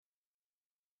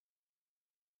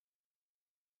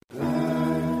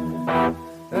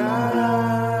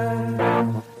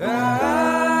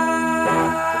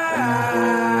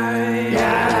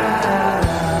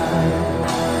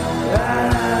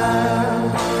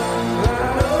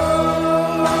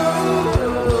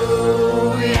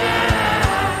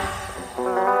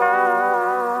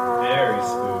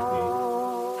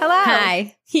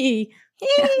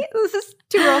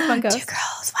girls, one ghost. Two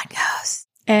girls, one ghost.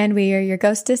 And we are your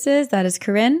ghostesses. That is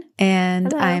Corinne.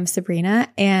 And Hello. I'm Sabrina.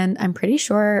 And I'm pretty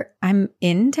sure I'm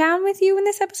in town with you when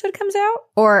this episode comes out.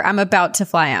 Or I'm about to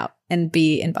fly out and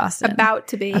be in Boston. About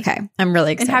to be. Okay. I'm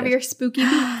really excited. And have your spooky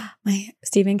week. My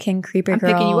Stephen King creeper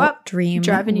girl picking you up, dream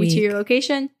driving week. you to your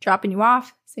location, dropping you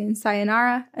off, saying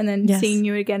sayonara, and then seeing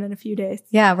you again in a few days.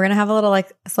 Yeah, we're going to have a little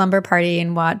like slumber party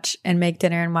and watch and make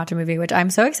dinner and watch a movie, which I'm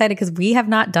so excited because we have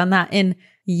not done that in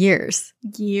years.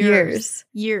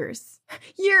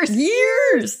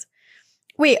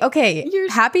 Wait, okay.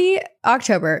 Happy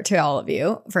October to all of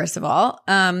you, first of all.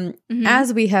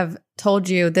 As we have told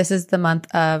you, this is the month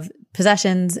of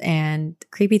possessions and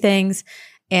creepy things,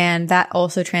 and that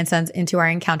also transcends into our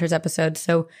encounters episode.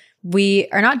 So we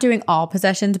are not doing all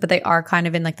possessions, but they are kind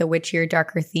of in like the witchier,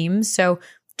 darker themes. So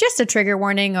just a trigger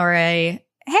warning or a,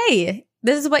 hey,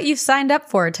 this is what you've signed up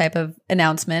for type of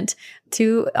announcement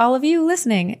to all of you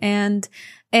listening. And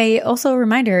also a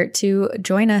reminder to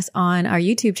join us on our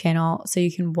YouTube channel so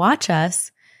you can watch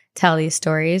us tell these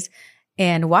stories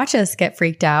and watch us get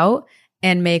freaked out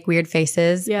and make weird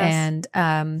faces. Yes.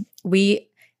 And we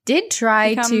did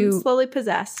try to slowly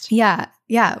possessed. Yeah.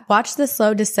 Watch the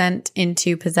slow descent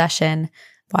into possession.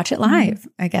 Watch it live.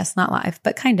 I guess not live,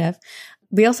 but kind of.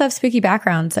 We also have spooky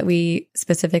backgrounds that we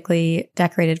specifically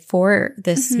decorated for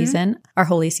this season, our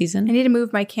holy season. I need to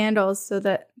move my candles so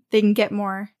that they can get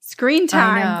more screen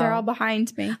time. They're all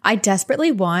behind me. I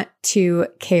desperately want to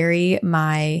carry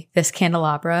this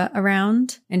candelabra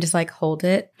around and just like hold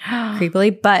it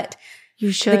creepily, but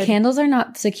you should. The candles are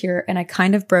not secure, and I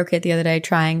kind of broke it the other day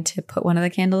trying to put one of the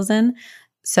candles in.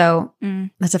 So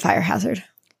that's a fire hazard.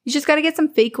 You just got to get some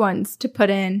fake ones to put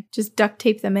in. Just duct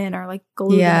tape them in or like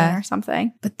glue them in or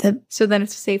something. So then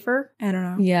it's safer. I don't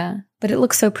know. Yeah. But it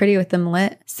looks so pretty with them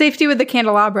lit. Safety with the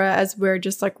candelabra as we're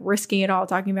just like risking it all,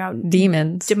 talking about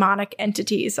demons, demonic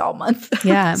entities all month.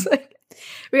 Yeah.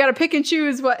 We got to pick and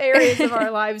choose what areas of our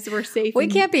lives we're safe. We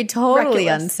can't be totally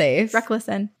unsafe. Reckless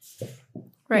in.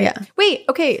 Right. Yeah. Wait,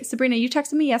 okay. Sabrina, you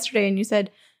texted me yesterday and you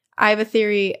said, I have a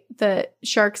theory that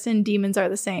sharks and demons are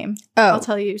the same. I'll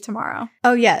tell you tomorrow.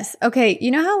 Oh, yes. Okay.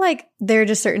 You know how like there are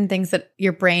just certain things that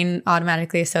your brain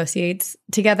automatically associates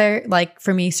together? Like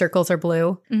for me, circles are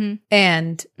blue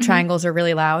and triangles are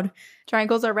really loud.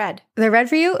 Triangles are red. They're red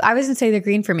for you? I was going to say they're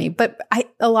green for me. But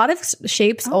a lot of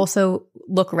shapes also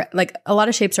look red. Like a lot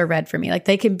of shapes are red for me. Like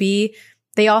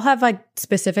they all have like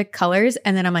specific colors.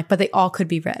 And then I'm like, but they all could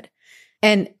be red.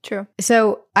 And true.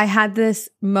 So I had this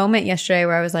moment yesterday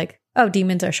where I was like, oh,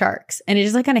 demons are sharks. And it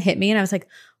just like kind of hit me. And I was like,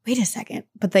 wait a second,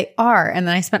 but they are. And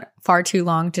then I spent far too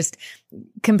long just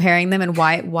comparing them and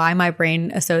why my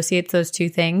brain associates those two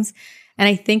things. And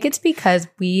I think it's because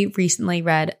we recently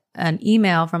read an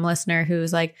email from a listener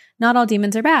who's like, not all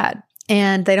demons are bad.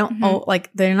 And they don't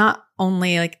they're not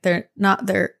only like,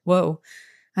 whoa,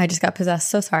 I just got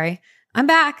possessed. So sorry. I'm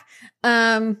back.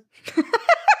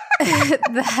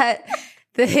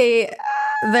 That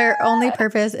their only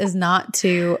purpose is not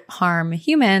to harm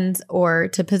humans or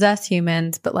to possess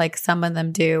humans, but like some of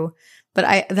them do. But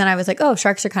I was like, oh,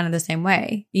 sharks are kind of the same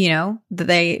way, you know, that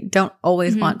they don't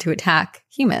always want to attack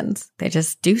humans. They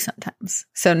just do sometimes.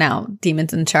 So now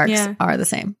demons and sharks are the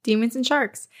same. Demons and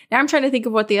sharks. Now I'm trying to think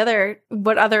of what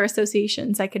other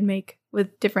associations I could make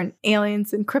with different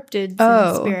aliens and cryptids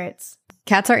and spirits.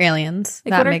 Cats are aliens.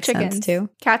 Like, that makes sense too.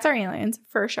 Cats are aliens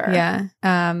for sure. Yeah.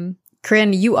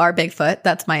 Corinne, you are Bigfoot.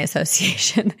 That's my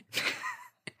association.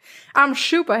 I'm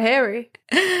super hairy.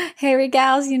 Hairy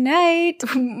gals unite.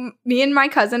 Me and my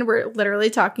cousin were literally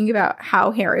talking about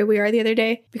how hairy we are the other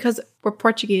day because we're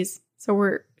Portuguese. So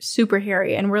we're super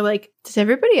hairy. And we're like, does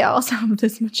everybody else have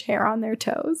this much hair on their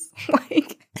toes?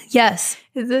 Like, yes.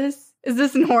 Is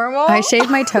this normal? I shave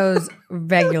my toes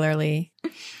regularly.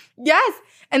 Yes.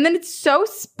 And then it's so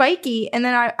spiky. And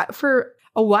then I for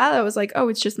a while, I was like, oh,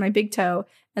 it's just my big toe.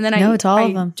 And then it's all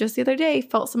of them. Just the other day,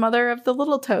 felt some other of the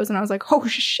little toes. And I was like, oh,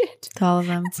 shit. It's all of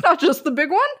them. It's not just the big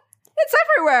one. It's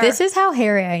everywhere. This is how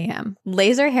hairy I am.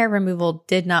 Laser hair removal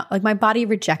did not, like my body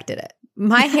rejected it.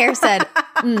 My hair said,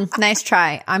 nice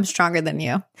try. I'm stronger than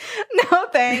you. No,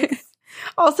 thanks.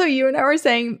 Also, you and I were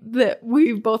saying that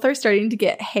we both are starting to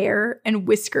get hair and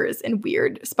whiskers in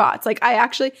weird spots. Like I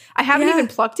haven't even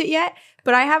plucked it yet,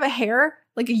 but I have a hair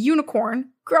like a unicorn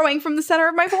growing from the center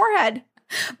of my forehead.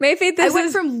 Maybe I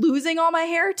went from losing all my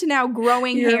hair to now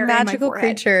growing hair. You're a magical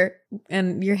creature,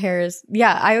 and your hair is.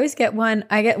 Yeah, I always get one.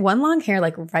 I get one long hair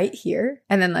like right here,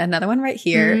 and then another one right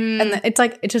here, and then it's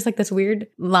just like this weird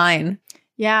line.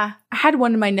 Yeah, I had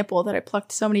one in my nipple that I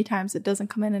plucked so many times it doesn't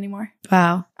come in anymore.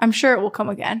 Wow, I'm sure it will come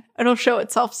again. It'll show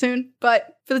itself soon,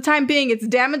 but For the time being, it's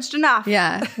damaged enough.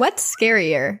 Yeah. What's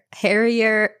scarier?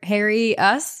 Hairy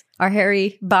us? Our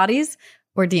hairy bodies?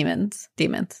 Or demons?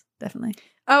 Demons, definitely.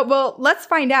 Oh, well, let's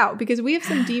find out because we have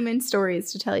some demon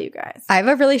stories to tell you guys. I have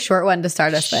a really short one to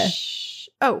start us with.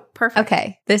 Oh, perfect.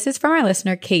 Okay. This is from our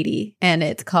listener, Katie, and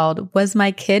it's called, Was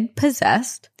My Kid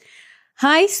Possessed?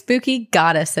 Hi, spooky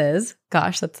goddesses.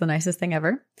 Gosh, that's the nicest thing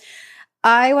ever.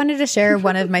 I wanted to share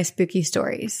one of my spooky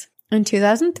stories. In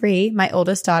 2003, my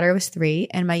oldest daughter was 3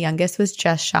 and my youngest was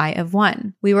just shy of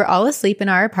 1. We were all asleep in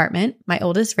our apartment, my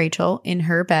oldest Rachel in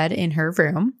her bed in her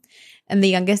room, and the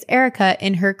youngest Erica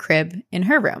in her crib in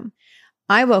her room.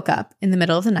 I woke up in the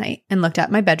middle of the night and looked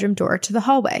out my bedroom door to the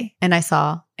hallway, and I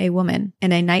saw a woman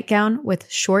in a nightgown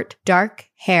with short, dark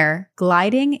hair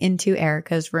gliding into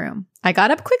Erica's room. I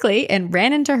got up quickly and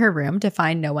ran into her room to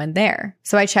find no one there.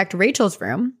 So I checked Rachel's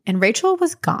room, and Rachel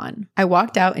was gone. I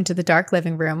walked out into the dark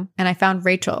living room, and I found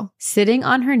Rachel sitting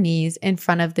on her knees in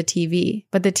front of the TV,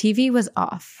 but the TV was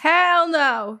off. Hell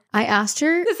no. I asked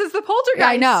her. This is the poltergeist.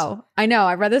 I know.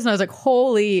 I read this and I was like,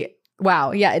 holy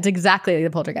wow. Yeah, it's exactly the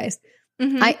poltergeist.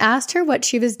 Mm-hmm. I asked her what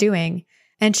she was doing,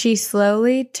 and she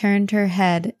slowly turned her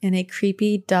head in a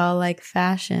creepy doll-like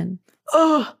fashion.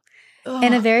 Ugh.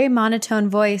 In a very monotone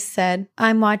voice said,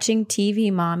 I'm watching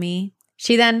TV, Mommy.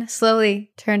 She then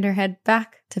slowly turned her head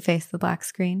back to face the black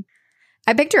screen.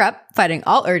 I picked her up, fighting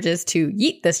all urges to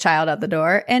yeet this child out the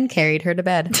door, and carried her to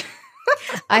bed.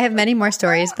 I have many more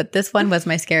stories, but this one was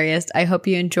my scariest. I hope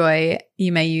you enjoy.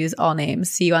 You may use all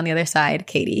names. See you on the other side,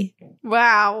 Katie.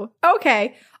 Wow.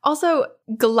 Okay. Also,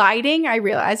 gliding, I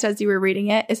realized as you were reading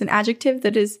it, is an adjective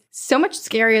that is so much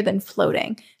scarier than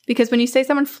floating. Because when you say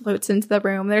someone floats into the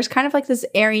room, there's kind of like this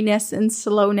airiness and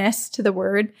slowness to the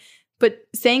word. But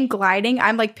saying gliding,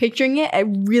 I'm like picturing it at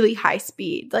really high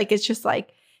speed. Like it's just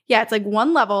like, yeah, it's like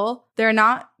one level. They're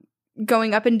not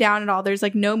going up and down at all. There's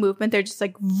like no movement. They're just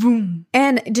like boom.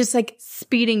 And just like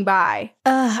speeding by.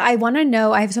 I want to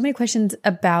know, I have so many questions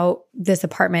about this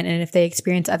apartment and if they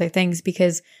experience other things,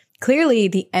 because clearly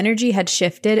the energy had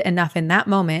shifted enough in that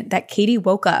moment that Katie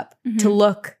woke up to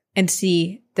look and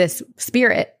see this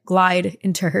spirit glide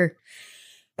into her.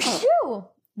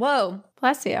 Whoa.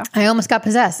 Bless you. I almost got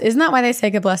possessed. Isn't that why they say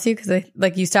God bless you? Because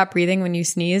like you stop breathing when you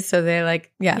sneeze. So they're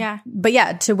like, yeah. But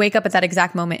yeah, to wake up at that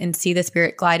exact moment and see the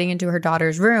spirit gliding into her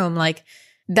daughter's room, like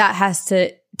that has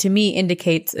to me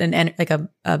indicates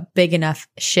a big enough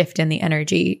shift in the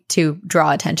energy to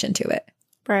draw attention to it.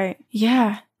 Right.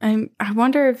 Yeah. I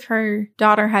wonder if her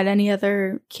daughter had any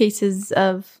other cases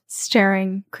of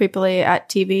staring creepily at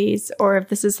TVs, or if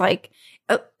this is like,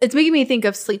 it's making me think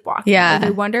of sleepwalking. Yeah. Like I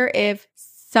wonder if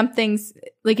something's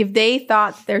like, if they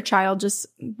thought their child just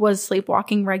was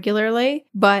sleepwalking regularly,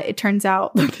 but it turns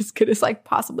out that this kid is like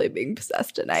possibly being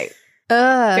possessed at night.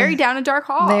 Very down a dark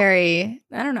hall. Very.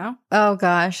 I don't know. Oh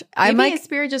gosh. Maybe a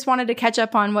spirit just wanted to catch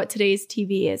up on what today's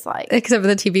TV is like. Except for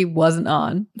the TV wasn't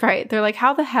on. Right. They're like,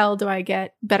 how the hell do I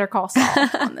get Better Call Saul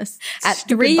on this? At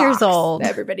 3 years old.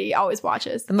 Everybody always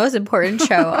watches. The most important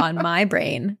show on my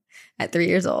brain at 3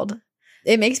 years old.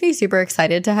 It makes me super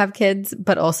excited to have kids,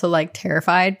 but also like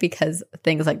terrified because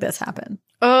things like this happen.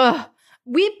 Ugh.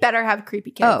 We better have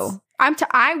creepy kids. Oh. I'm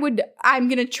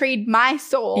gonna trade my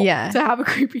soul to have a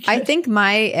creepy kid. I think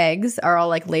my eggs are all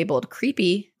like labeled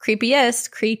creepy, creepiest,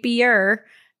 creepier,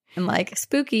 and like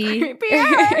spooky.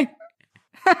 Creepier.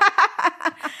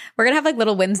 We're gonna have like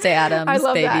little Wednesday Addams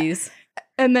babies. That.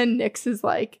 And then Nyx is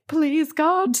like, please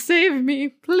God save me.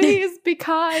 Please be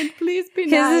kind. Please be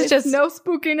nice. His is just no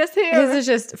spookiness here. His is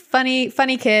just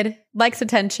funny kid, likes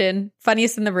attention,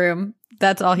 funniest in the room.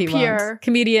 That's all he wants.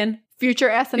 Comedian. Future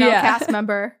SNL cast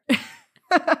member.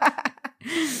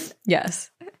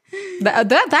 Yes.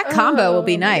 That combo will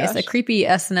be nice. A creepy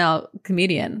SNL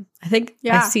comedian. I think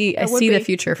I see the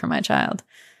future for my child.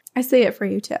 I see it for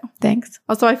you too. Thanks.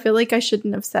 Also, I feel like I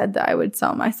shouldn't have said that I would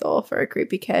sell my soul for a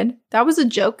creepy kid. That was a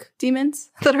joke,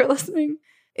 demons that are listening.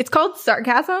 It's called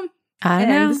sarcasm. I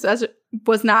know. This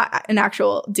was not an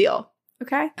actual deal.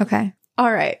 Okay? Okay.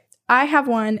 All right. I have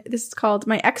one. This is called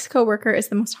My Ex-Coworker is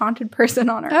the Most Haunted Person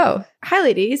on Earth. Oh. Hi,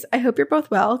 ladies. I hope you're both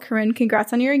well. Corinne,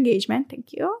 congrats on your engagement.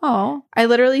 Thank you. Oh. I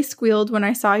literally squealed when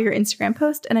I saw your Instagram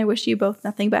post, and I wish you both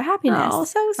nothing but happiness. Oh,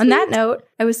 so sweet. On that note,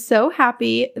 I was so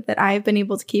happy that I have been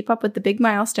able to keep up with the big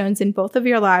milestones in both of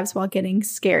your lives while getting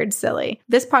scared silly.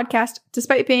 This podcast,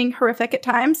 despite being horrific at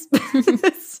times,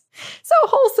 is so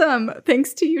wholesome.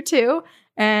 Thanks to you too.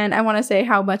 And I want to say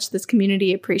how much this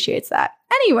community appreciates that.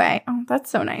 Anyway, oh,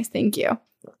 that's so nice. Thank you.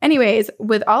 Anyways,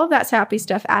 with all of that sappy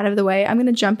stuff out of the way, I'm going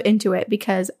to jump into it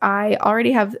because I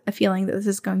already have a feeling that this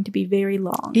is going to be very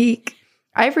long. Eek.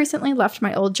 I've recently left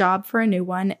my old job for a new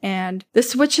one, and the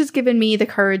switch has given me the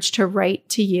courage to write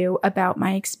to you about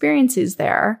my experiences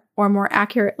there, or more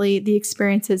accurately, the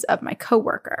experiences of my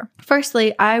coworker.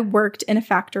 Firstly, I worked in a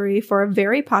factory for a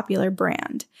very popular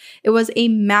brand. It was a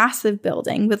massive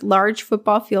building with large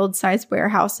football field-sized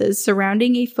warehouses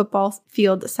surrounding a football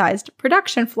field-sized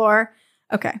production floor.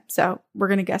 Okay, so we're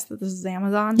going to guess that this is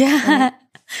Amazon. Yeah. Right?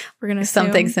 We're going to assume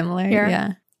something similar. here.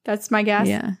 Yeah. That's my guess.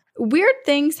 Yeah. Weird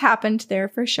things happened there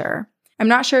for sure. I'm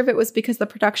not sure if it was because the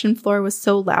production floor was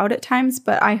so loud at times,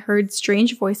 but I heard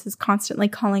strange voices constantly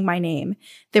calling my name.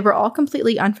 They were all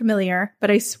completely unfamiliar, but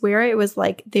I swear it was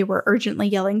like they were urgently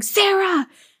yelling, "Sarah!"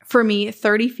 for me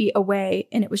 30 feet away,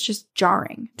 and it was just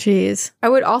jarring. Jeez. I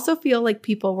would also feel like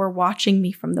people were watching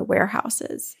me from the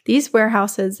warehouses. These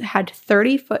warehouses had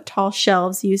 30-foot tall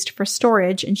shelves used for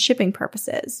storage and shipping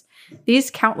purposes.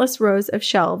 These countless rows of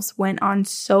shelves went on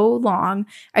so long,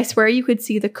 I swear you could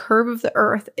see the curve of the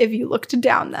earth if you looked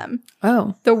down them.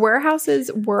 Oh. The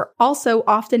warehouses were also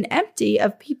often empty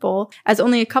of people, as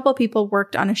only a couple people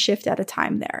worked on a shift at a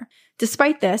time there.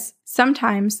 Despite this,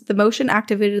 sometimes the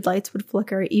motion-activated lights would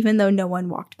flicker even though no one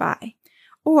walked by.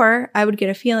 Or I would get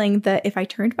a feeling that if I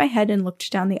turned my head and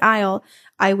looked down the aisle,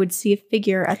 I would see a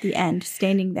figure at the end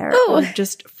standing there or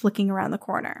just flicking around the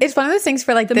corner. It's one of those things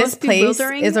where like The this most place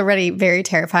bewildering- is already very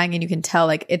terrifying and you can tell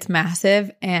like it's massive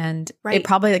and it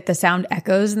probably like the sound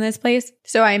echoes in this place.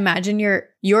 So I imagine your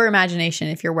imagination,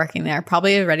 if you're working there,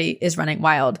 probably already is running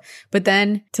wild. But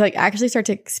then to like actually start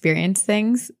to experience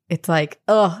things, it's like,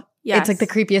 Yes. It's like the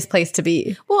creepiest place to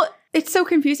be. Well, it's so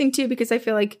confusing too because I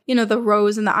feel like, you know, the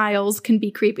rows and the aisles can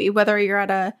be creepy, whether you're at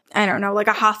a, I don't know, like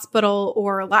a hospital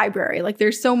or a library. Like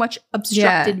there's so much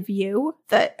obstructed view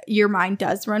that your mind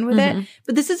does run with it.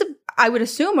 But this is, I would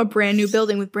assume, a brand new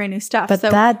building with brand new stuff. But so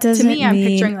that doesn't to me, I'm mean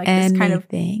picturing like this kind of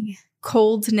anything.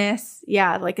 coldness.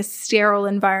 Yeah, like a sterile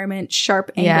environment,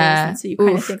 sharp angles. Yeah. And so you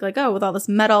kind of think like, oh, with all this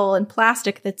metal and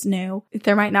plastic that's new,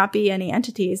 there might not be any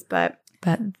entities, but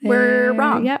we're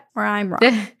wrong. Yep. Or I'm wrong.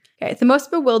 Okay, the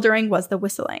most bewildering was the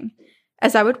whistling.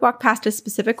 As I would walk past a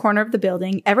specific corner of the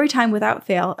building, every time without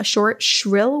fail, a short,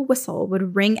 shrill whistle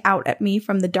would ring out at me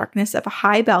from the darkness of a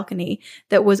high balcony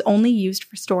that was only used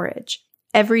for storage.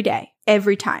 Every day,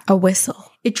 every time. A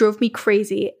whistle. It drove me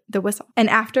crazy, the whistle. And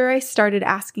after I started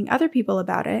asking other people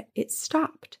about it, it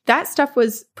stopped. That stuff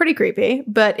was pretty creepy,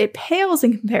 but it pales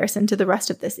in comparison to the rest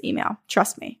of this email.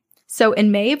 Trust me. So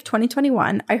in May of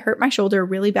 2021, I hurt my shoulder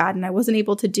really bad and I wasn't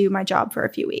able to do my job for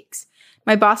a few weeks.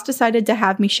 My boss decided to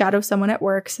have me shadow someone at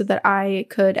work so that I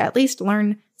could at least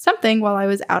learn something while I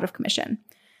was out of commission.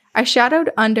 I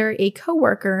shadowed under a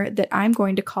coworker that I'm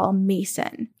going to call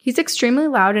Mason. He's extremely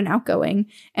loud and outgoing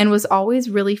and was always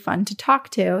really fun to talk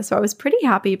to, so I was pretty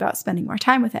happy about spending more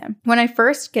time with him. When I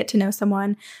first get to know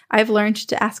someone, I've learned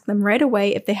to ask them right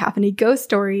away if they have any ghost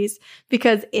stories,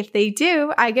 because if they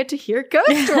do, I get to hear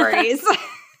ghost stories.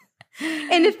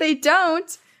 And if they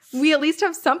don't, we at least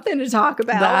have something to talk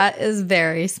about. That is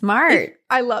very smart.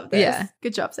 I love this. Yeah.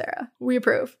 Good job, Sarah. We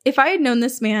approve. If I had known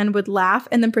this man would laugh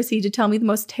and then proceed to tell me the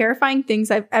most terrifying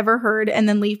things I've ever heard and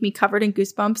then leave me covered in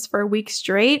goosebumps for a week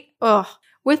straight,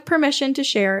 with permission to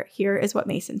share, here is what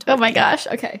Mason told me. Oh my gosh.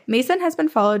 Okay. Mason has been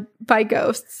followed by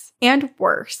ghosts and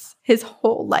worse his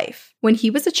whole life. When he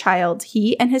was a child,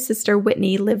 he and his sister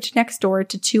Whitney lived next door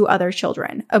to two other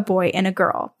children, a boy and a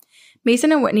girl.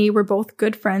 Mason and Whitney were both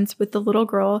good friends with the little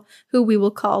girl, who we will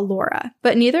call Laura,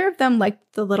 but neither of them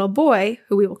liked the little boy,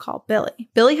 who we will call Billy.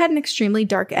 Billy had an extremely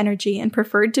dark energy and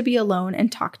preferred to be alone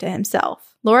and talk to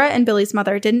himself. Laura and Billy's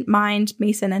mother didn't mind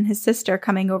Mason and his sister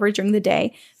coming over during the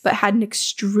day, but had an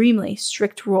extremely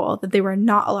strict rule that they were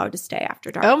not allowed to stay after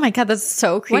dark. Oh my God, that's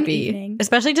so creepy. One evening,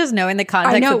 especially just knowing the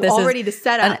context I know, that this already is the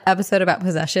setup. an episode about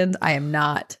possessions. I am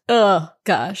not. Oh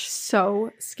gosh. So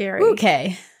scary.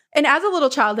 Okay. And as a little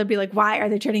child, I'd be like, why are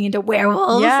they turning into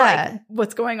werewolves? Yeah. Like,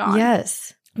 what's going on?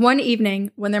 Yes. One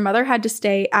evening, when their mother had to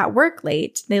stay at work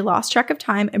late, they lost track of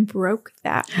time and broke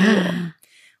that rule.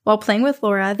 While playing with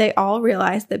Laura, they all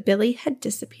realized that Billy had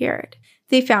disappeared.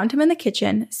 They found him in the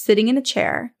kitchen, sitting in a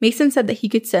chair. Mason said that he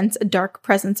could sense a dark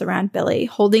presence around Billy,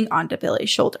 holding onto Billy's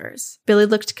shoulders. Billy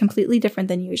looked completely different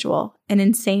than usual, an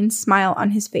insane smile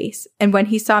on his face. And when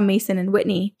he saw Mason and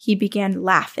Whitney, he began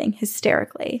laughing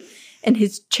hysterically, and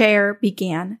his chair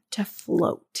began to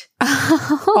float.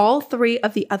 All three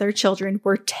of the other children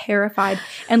were terrified,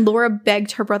 and Laura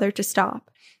begged her brother to stop.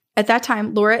 At that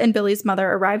time, Laura and Billy's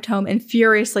mother arrived home and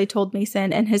furiously told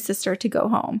Mason and his sister to go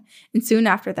home. And soon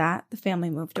after that, the family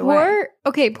moved away.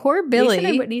 Poor Billy. Mason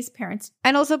and Whitney's parents.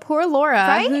 And also poor Laura,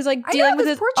 Right? who's like I dealing know, with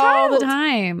this this poor all the child.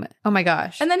 time. Oh my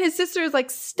gosh. And then his sister is like,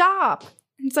 stop.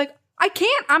 And it's like, I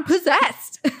can't. I'm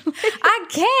possessed. I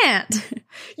can't.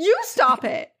 You stop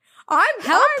it.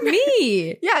 Help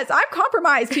me. Yes, I'm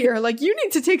compromised here. Like, you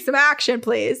need to take some action,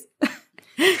 please.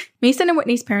 Mason and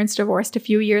Whitney's parents divorced a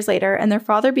few years later, and their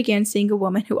father began seeing a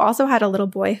woman who also had a little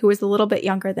boy who was a little bit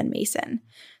younger than Mason.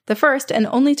 The first and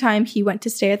only time he went to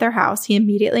stay at their house, he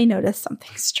immediately noticed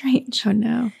something strange. Oh,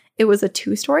 no. It was a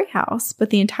 2-story house,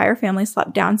 but the entire family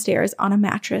slept downstairs on a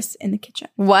mattress in the kitchen.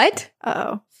 What?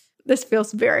 Uh-oh. This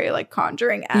feels very, like,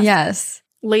 Conjuring-esque. Yes.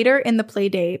 Later in the play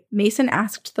date, Mason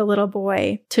asked the little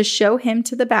boy to show him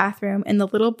to the bathroom, and the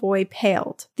little boy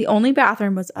paled. The only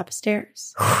bathroom was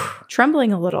upstairs.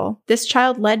 Trembling a little, this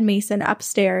child led Mason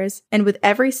upstairs, and with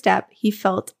every step, he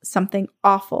felt something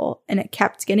awful, and it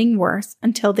kept getting worse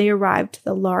until they arrived to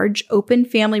the large, open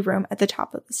family room at the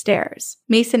top of the stairs.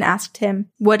 Mason asked him,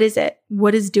 "What is it?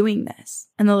 What is doing this?"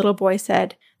 And the little boy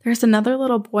said, "There's another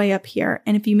little boy up here,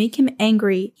 and if you make him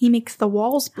angry, he makes the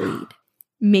walls bleed."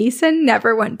 Mason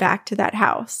never went back to that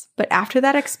house, but after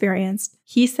that experience,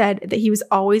 he said that he was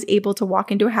always able to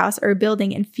walk into a house or a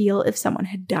building and feel if someone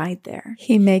had died there.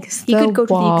 He could go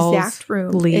to the exact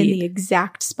room in the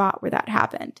exact spot where that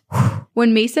happened.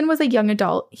 When Mason was a young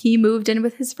adult, he moved in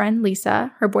with his friend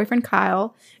Lisa, her boyfriend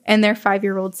Kyle, and their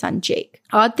 5-year-old son Jake.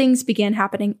 Odd things began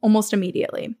happening almost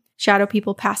immediately. Shadow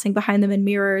people passing behind them in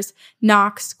mirrors,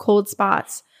 knocks, cold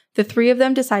spots. The 3 of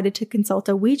them decided to consult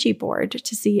a Ouija board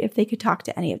to see if they could talk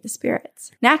to any of the spirits.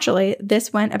 Naturally,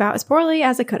 this went about as poorly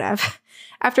as it could have.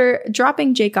 After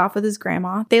dropping Jake off with his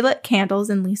grandma, they lit candles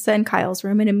in Lisa and Kyle's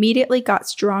room and immediately got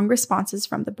strong responses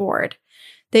from the board.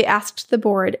 They asked the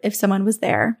board if someone was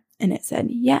there, and it said,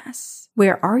 "Yes."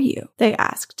 "Where are you?" they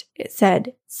asked. It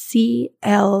said, "CLOSET,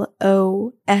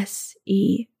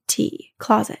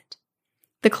 closet."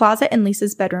 The closet in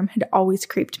Lisa's bedroom had always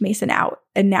creeped Mason out,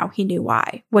 and now he knew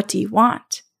why. "What do you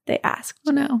want?" they asked.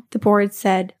 Oh, no. The board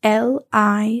said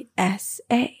LISA,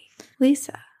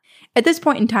 Lisa. At this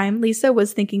point in time, Lisa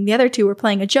was thinking the other 2 were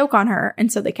playing a joke on her,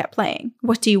 and so they kept playing.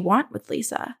 "What do you want with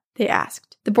Lisa?" they asked.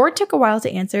 The board took a while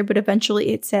to answer, but eventually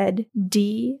it said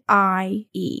DIE,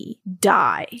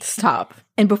 die. Stop.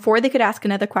 And before they could ask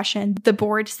another question, the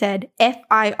board said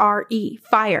FIRE,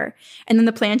 fire. And then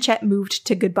the planchette moved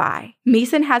to goodbye.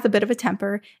 Mason has a bit of a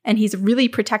temper, and he's really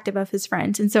protective of his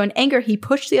friends. And so in anger, he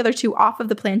pushed the other 2 off of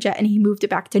the planchette and he moved it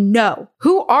back to no.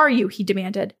 "Who are you?" he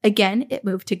demanded. Again, it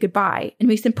moved to goodbye. And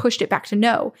Mason pushed it back to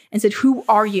no and said, "Who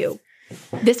are you?"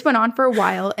 This went on for a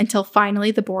while until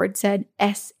finally the board said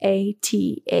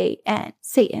SATAN,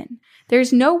 Satan.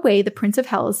 "There's no way the Prince of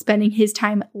Hell is spending his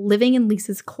time living in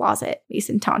Lisa's closet,"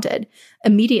 Mason taunted.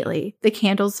 Immediately, the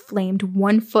candles flamed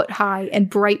 1 foot high and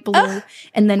bright blue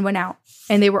and then went out,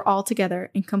 and they were all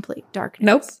together in complete darkness.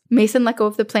 Nope. Mason let go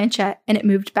of the planchette, and it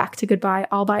moved back to goodbye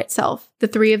all by itself. The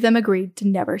 3 of them agreed to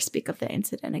never speak of the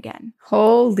incident again.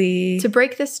 Holy. To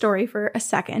break this story for a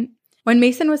second, when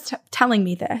Mason was telling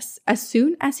me this, as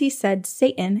soon as he said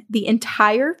Satan, the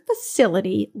entire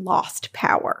facility lost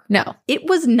power. No. It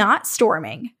was not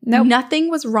storming. Nope. Nothing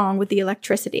was wrong with the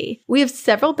electricity. We have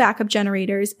several backup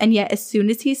generators, and yet as soon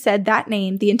as he said that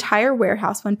name, the entire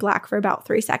warehouse went black for about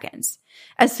 3 seconds.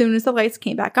 As soon as the lights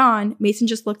came back on, Mason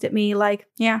just looked at me like,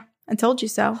 "Yeah, I told you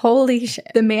so." Holy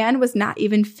shit. The man was not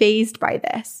even fazed by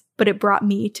this, but it brought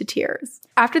me to tears.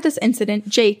 After this incident,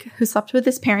 Jake, who slept with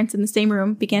his parents in the same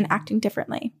room, began acting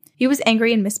differently. He was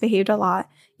angry and misbehaved a lot,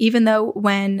 even though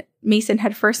when Mason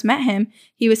had first met him,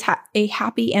 he was a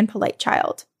happy and polite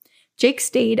child. Jake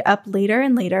stayed up later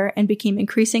and later and became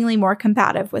increasingly more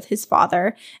combative with his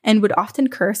father and would often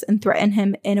curse and threaten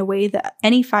him in a way that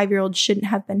any 5-year-old shouldn't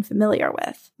have been familiar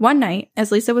with. One night,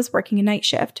 as Lisa was working a night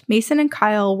shift, Mason and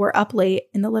Kyle were up late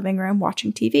in the living room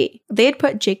watching TV. They had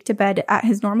put Jake to bed at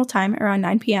his normal time around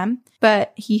 9 p.m.,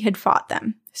 but he had fought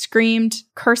them, screamed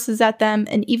curses at them,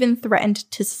 and even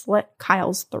threatened to slit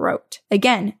Kyle's throat.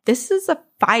 Again, this is a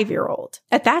 5-year-old.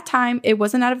 At that time, it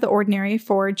wasn't out of the ordinary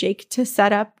for Jake to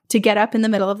get up in the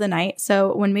middle of the night.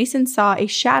 So when Mason saw a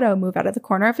shadow move out of the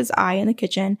corner of his eye in the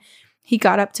kitchen, he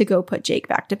got up to go put Jake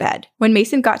back to bed. When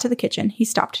Mason got to the kitchen, he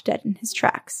stopped dead in his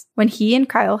tracks. When he and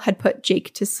Kyle had put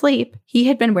Jake to sleep, he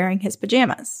had been wearing his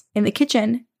pajamas. In the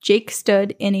kitchen, Jake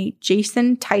stood in a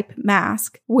Jason-type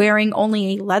mask, wearing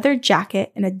only a leather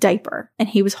jacket and a diaper, and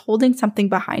he was holding something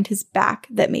behind his back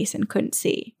that Mason couldn't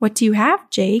see. "What do you have,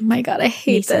 Jake?" Oh my God, I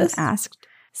hate Mason this. asked.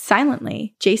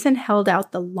 Silently, Jason held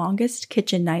out the longest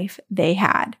kitchen knife they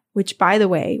had, which, by the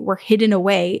way, were hidden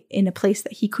away in a place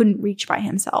that he couldn't reach by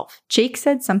himself. Jake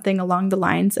said something along the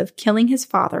lines of killing his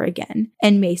father again,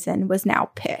 and Mason was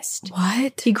now pissed.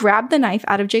 What? He grabbed the knife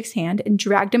out of Jake's hand and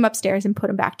dragged him upstairs and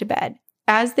put him back to bed.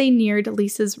 As they neared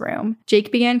Lisa's room,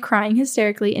 Jake began crying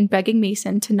hysterically and begging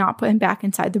Mason to not put him back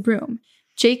inside the room.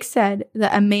 Jake said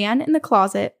that a man in the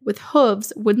closet with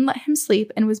hooves wouldn't let him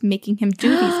sleep and was making him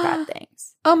do these bad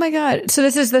things. Oh my God. So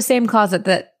this is the same closet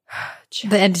that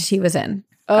the entity was in.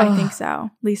 I think so.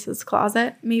 Lisa's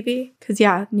closet, maybe? Because,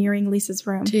 yeah, nearing Lisa's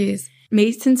room. Jeez.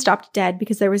 Mason stopped dead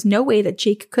because there was no way that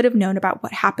Jake could have known about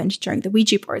what happened during the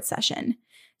Ouija board session.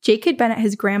 Jake had been at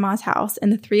his grandma's house,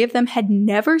 and the three of them had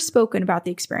never spoken about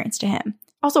the experience to him.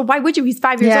 Also, why would you? He's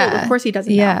 5 years old. Of course he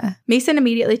doesn't know. Mason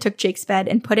immediately took Jake's bed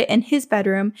and put it in his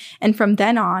bedroom, and from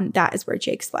then on, that is where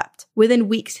Jake slept. Within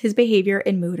weeks, his behavior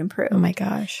and mood improved. Oh my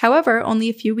gosh. However, only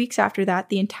a few weeks after that,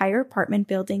 the entire apartment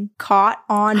building caught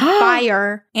on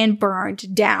fire and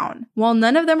burned down. While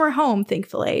none of them were home,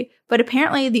 thankfully, but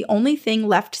apparently the only thing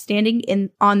left standing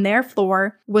on their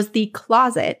floor was the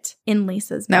closet in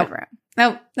Lisa's bedroom.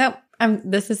 Nope.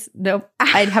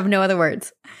 I'd have no other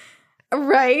words.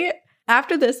 Right?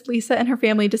 After this, Lisa and her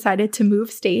family decided to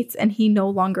move states, and he no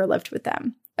longer lived with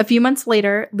them. A few months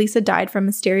later, Lisa died from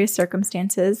mysterious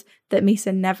circumstances that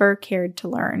Mason never cared to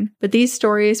learn. But these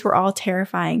stories were all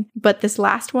terrifying. But this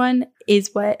last one is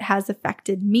what has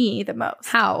affected me the most.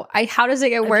 How does it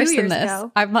get worse than this?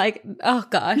 Ago, I'm like, oh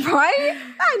gosh. Right?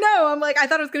 I know. I'm like, I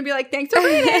thought it was going to be like, thanks for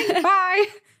reading. Bye.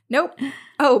 Nope.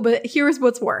 Oh, but here's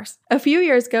what's worse. A few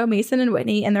years ago, Mason and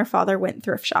Whitney and their father went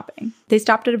thrift shopping. They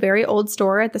stopped at a very old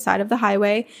store at the side of the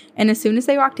highway, and as soon as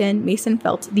they walked in, Mason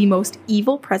felt the most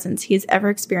evil presence he has ever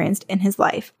experienced in his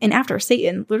life. And after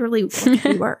Satan, literally what could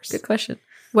be worse? Good question.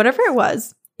 Whatever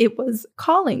it was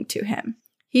calling to him.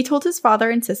 He told his father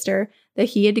and sister that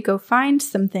he had to go find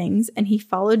some things, and he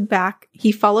followed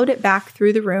it back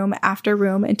through the room after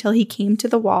room until he came to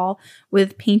the wall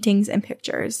with paintings and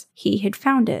pictures. He had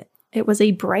found it. It was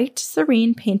a bright,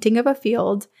 serene painting of a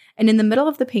field, and in the middle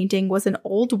of the painting was an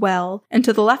old well, and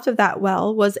to the left of that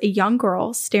well was a young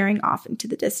girl staring off into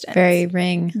the distance. Very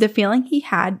Ring. The feeling he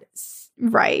had,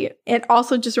 right. It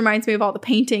also just reminds me of all the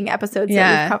painting episodes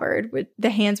that we've covered, with The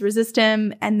Hands Resist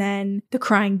Him, and then The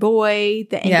Crying Boy,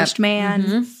 The Anguished Man.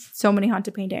 Mm-hmm. So many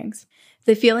haunted paintings.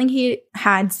 The feeling he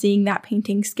had seeing that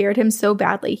painting scared him so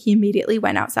badly, he immediately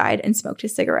went outside and smoked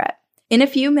his cigarette. In a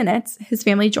few minutes, his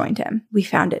family joined him. We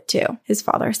found it too, his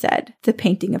father said. The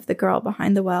painting of the girl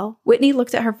behind the well. Whitney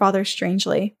looked at her father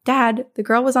strangely. Dad, the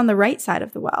girl was on the right side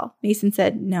of the well. Mason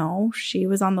said, no, she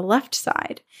was on the left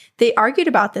side. They argued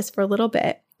about this for a little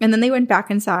bit, and then they went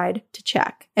back inside to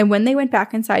check. And when they went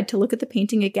back inside to look at the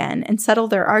painting again and settle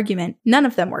their argument, none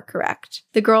of them were correct.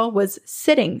 The girl was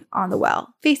sitting on the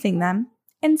well, facing them,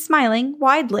 and smiling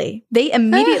widely. They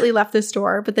immediately left the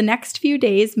store, but the next few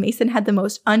days, Mason had the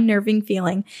most unnerving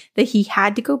feeling that he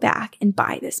had to go back and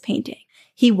buy this painting.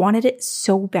 He wanted it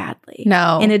so badly.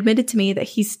 No. And admitted to me that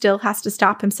he still has to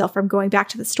stop himself from going back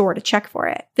to the store to check for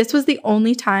it. This was the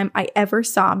only time I ever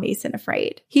saw Mason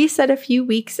afraid. He said a few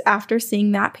weeks after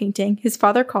seeing that painting, his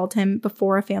father called him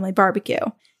before a family barbecue.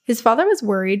 His father was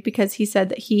worried because he said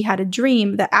that he had a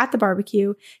dream that at the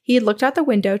barbecue, he had looked out the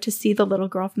window to see the little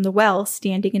girl from the well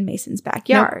standing in Mason's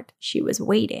backyard. Nope. She was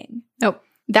waiting. Nope.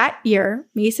 That year,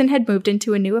 Mason had moved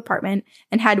into a new apartment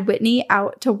and had Whitney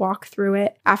out to walk through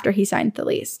it after he signed the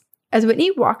lease. As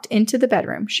Whitney walked into the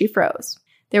bedroom, she froze.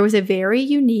 There was a very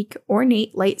unique,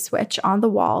 ornate light switch on the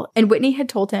wall, and Whitney had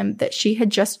told him that she had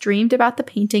just dreamed about the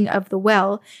painting of the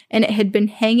well, and it had been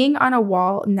hanging on a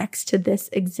wall next to this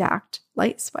exact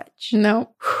light switch.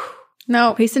 No.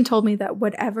 Mason told me that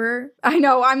whatever... I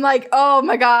know, I'm like, oh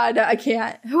my God, I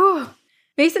can't.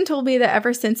 Mason told me that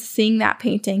ever since seeing that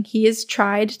painting, he has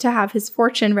tried to have his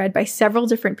fortune read by several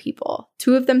different people.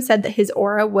 2 of them said that his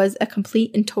aura was a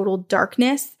complete and total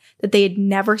darkness that they had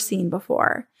never seen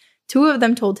before. 2 of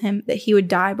them told him that he would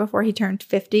die before he turned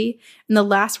 50, and the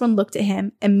last one looked at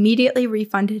him, immediately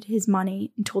refunded his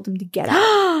money, and told him to get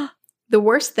out. The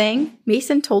worst thing,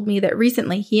 Mason told me that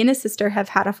recently he and his sister have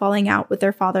had a falling out with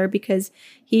their father because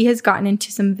he has gotten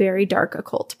into some very dark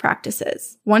occult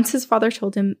practices. Once his father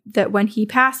told him that when he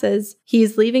passes, he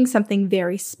is leaving something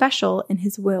very special in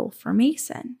his will for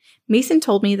Mason. Mason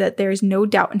told me that there is no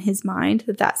doubt in his mind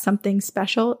that that something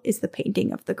special is the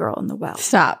painting of the girl in the well.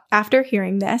 Stop. After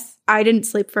hearing this, I didn't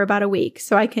sleep for about a week,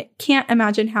 so I can't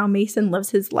imagine how Mason lives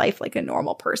his life like a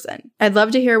normal person. I'd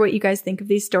love to hear what you guys think of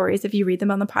these stories if you read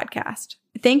them on the podcast.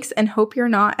 Thanks, and hope you're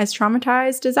not as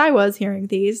traumatized as I was hearing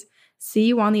these. See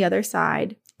you on the other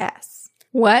side. S.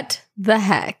 What the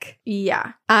heck?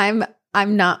 Yeah. I'm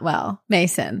not well.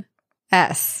 Mason.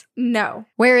 S. No.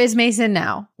 Where is Mason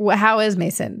now? How is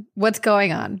Mason? What's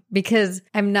going on? Because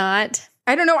I'm not...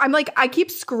 I don't know. I'm like, I keep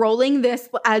scrolling this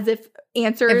as if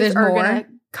answers are going to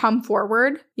come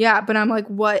forward. Yeah, but I'm like,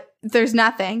 what there's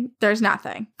nothing. There's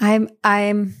nothing. I'm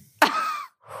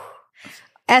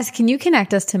can you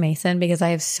connect us to Mason? Because I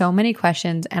have so many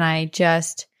questions and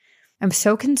I'm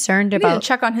so concerned about. Need to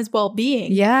check on his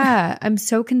well-being. Yeah, I'm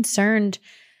so concerned.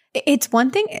 It's one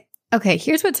thing. Okay,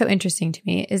 here's what's so interesting to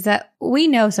me is that we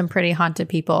know some pretty haunted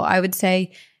people. I would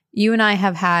say you and I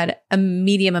have had a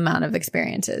medium amount of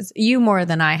experiences. You more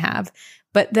than I have.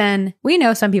 But then we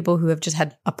know some people who have just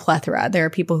had a plethora. There are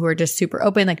people who are just super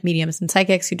open, like mediums and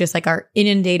psychics, who just like are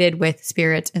inundated with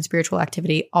spirits and spiritual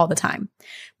activity all the time.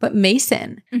 But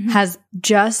Mason has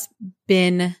just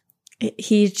been,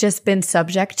 he's just been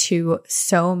subject to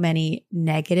so many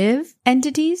negative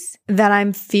entities that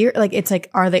I'm like, it's like,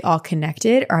 are they all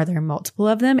connected? Are there multiple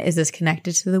of them? Is this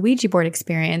connected to the Ouija board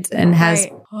experience? And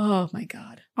oh my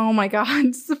God. Oh my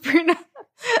God, Sabrina.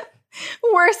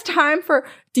 Worst time for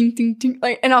ding, ding, ding.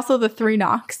 Like, and also the 3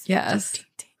 knocks. Yes. Ding,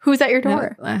 ding. Who's at your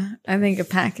door? No, I think a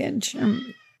package.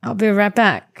 I'll be right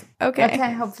back.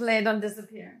 Okay. Hopefully I don't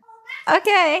disappear.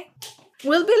 Okay.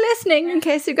 We'll be listening in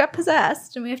case you got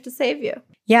possessed and we have to save you.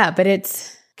 Yeah, but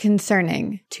it's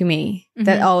concerning to me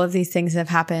that all of these things have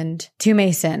happened to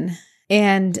Mason.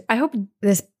 And I hope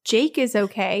this Jake is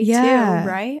okay too,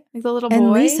 right? Like the little boy.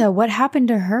 And Lisa, what happened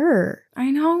to her? I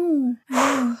know.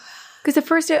 Because at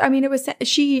first, I mean, it was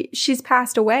she's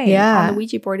passed away on the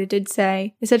Ouija board. It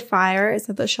said fire. It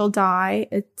said that she'll die.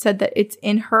 It said that it's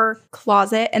in her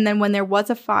closet. And then when there was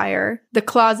a fire, the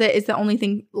closet is the only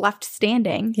thing left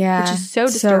standing. Yeah. Which is so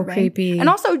disturbing. So creepy. And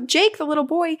also Jake, the little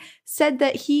boy, said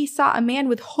that he saw a man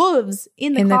with hooves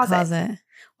in the closet.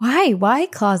 Why? Why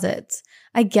closets?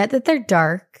 I get that they're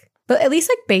dark. But at least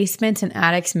like basements and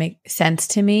attics make sense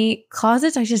to me.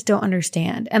 Closets, I just don't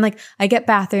understand. And like I get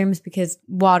bathrooms because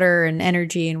water and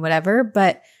energy and whatever,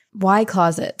 but why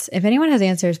closets? If anyone has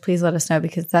answers, please let us know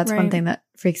because that's one thing that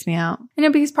freaks me out. I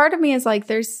know, because part of me is like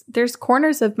there's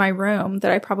corners of my room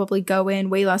that I probably go in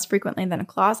way less frequently than a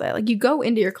closet. Like you go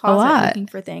into your closet looking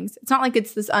for things. It's not like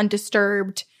it's this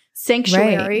undisturbed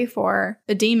sanctuary for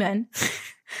a demon.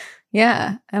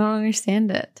 Yeah, I don't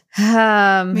understand it.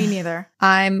 Me neither.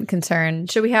 I'm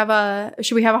concerned. Should we have a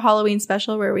Halloween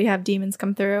special where we have demons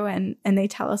come through and they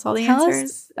tell us all the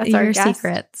answers? That's our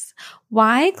secrets.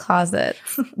 Why closets?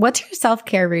 What's your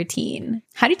self-care routine?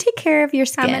 How do you take care of your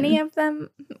skin? How many of them?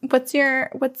 What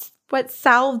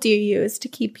salve do you use to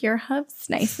keep your hooves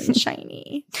nice and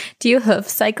shiny? Do you hoof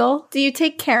cycle? Do you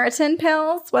take keratin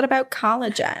pills? What about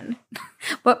collagen?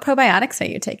 What probiotics are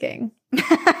you taking?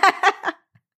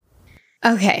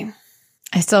 Okay.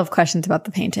 I still have questions about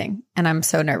the painting, and I'm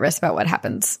so nervous about what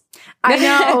happens. I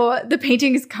know. The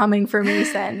painting is coming for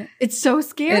Mason. It's so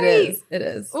scary. It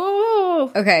is.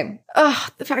 Oh. Okay.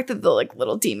 The fact that the like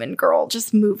little demon girl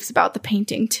just moves about the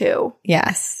painting too.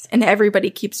 Yes. And everybody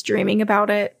keeps dreaming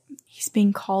about it. He's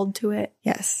being called to it.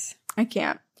 Yes. I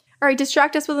can't. All right,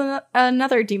 distract us with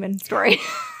another demon story.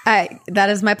 That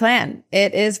is my plan.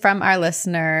 It is from our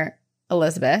listener,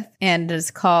 Elizabeth, and it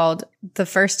is called The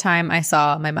First Time I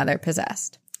Saw My Mother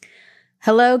Possessed.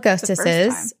 Hello,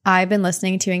 ghostesses. I've been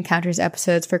listening to Encounters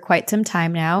episodes for quite some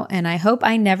time now, and I hope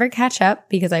I never catch up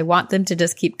because I want them to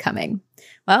just keep coming.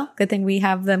 Well, good thing we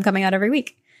have them coming out every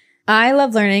week. I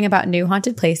love learning about new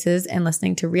haunted places and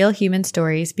listening to real human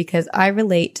stories because I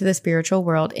relate to the spiritual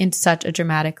world in such a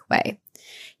dramatic way.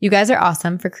 You guys are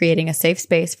awesome for creating a safe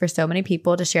space for so many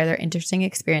people to share their interesting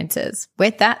experiences.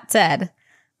 With that said,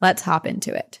 let's hop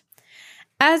into it.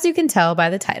 As you can tell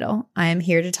by the title, I am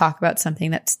here to talk about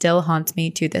something that still haunts me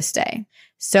to this day.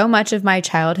 So much of my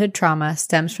childhood trauma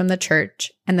stems from the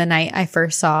church and the night I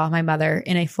first saw my mother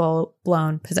in a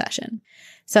full-blown possession.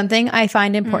 Something I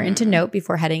find important to note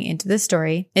before heading into this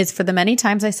story is for the many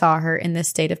times I saw her in this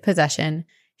state of possession,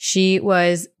 she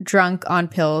was drunk on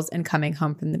pills and coming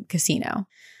home from the casino.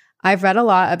 I've read a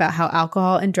lot about how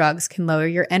alcohol and drugs can lower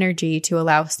your energy to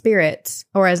allow spirits,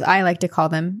 or as I like to call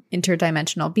them,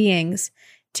 interdimensional beings,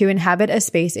 to inhabit a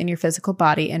space in your physical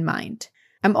body and mind.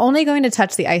 I'm only going to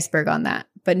touch the iceberg on that,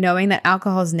 but knowing that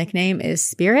alcohol's nickname is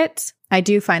spirits, I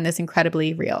do find this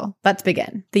incredibly real. Let's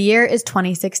begin. The year is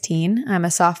 2016. I'm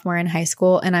a sophomore in high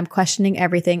school, and I'm questioning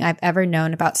everything I've ever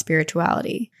known about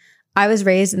spirituality. I was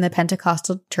raised in the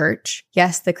Pentecostal church.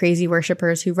 Yes, the crazy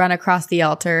worshipers who run across the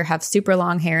altar, have super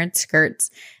long hair and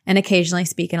skirts, and occasionally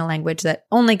speak in a language that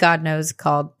only God knows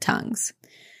called tongues.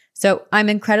 So I'm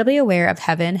incredibly aware of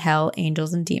heaven, hell,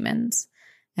 angels, and demons.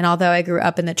 And although I grew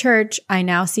up in the church, I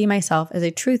now see myself as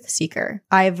a truth seeker.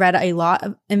 I've read a lot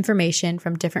of information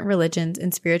from different religions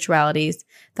and spiritualities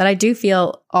that I do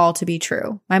feel all to be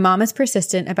true. My mom is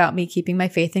persistent about me keeping my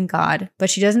faith in God, but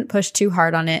she doesn't push too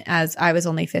hard on it as I was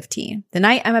only 15. The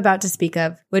night I'm about to speak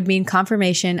of would mean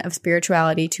confirmation of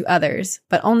spirituality to others,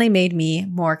 but only made me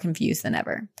more confused than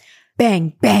ever.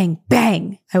 Bang, bang,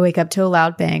 bang. I wake up to a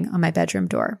loud bang on my bedroom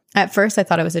door. At first, I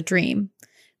thought it was a dream.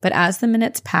 But as the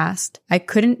minutes passed, I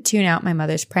couldn't tune out my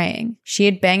mother's praying. She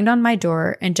had banged on my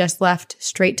door and just left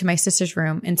straight to my sister's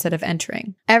room instead of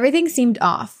entering. Everything seemed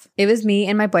off. It was me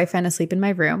and my boyfriend asleep in my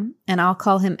room, and I'll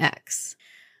call him X.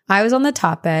 I was on the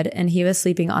top bed and he was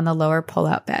sleeping on the lower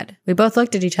pull-out bed. We both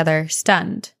looked at each other,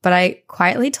 stunned, but I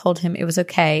quietly told him it was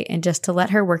okay and just to let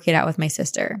her work it out with my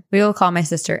sister. We will call my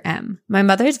sister M. My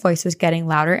mother's voice was getting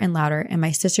louder and louder, and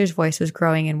my sister's voice was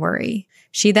growing in worry.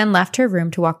 She then left her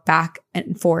room to walk back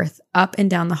and forth up and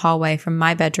down the hallway from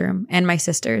my bedroom and my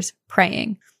sister's,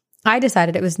 praying. I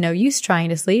decided it was no use trying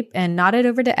to sleep and nodded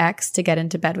over to X to get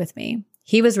into bed with me.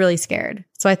 He was really scared,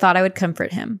 so I thought I would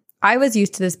comfort him. I was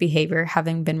used to this behavior,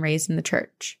 having been raised in the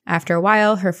church. After a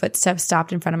while, her footsteps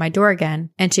stopped in front of my door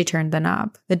again, and she turned the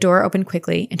knob. The door opened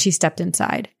quickly, and she stepped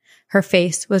inside. Her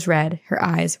face was red, her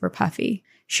eyes were puffy.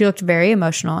 She looked very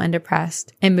emotional and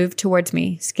depressed, and moved towards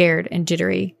me, scared and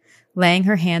jittery, laying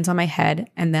her hands on my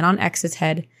head and then on X's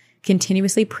head,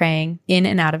 continuously praying in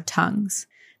and out of tongues.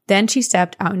 Then she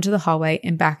stepped out into the hallway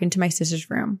and back into my sister's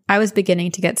room. I was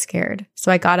beginning to get scared,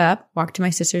 so I got up, walked to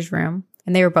my sister's room,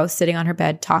 and they were both sitting on her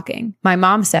bed talking. My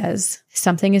mom says,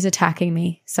 "Something is attacking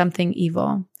me, something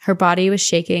evil." Her body was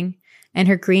shaking, and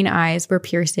her green eyes were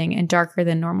piercing and darker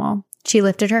than normal. She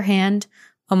lifted her hand,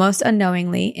 almost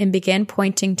unknowingly, and began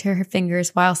pointing to her fingers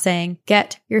while saying,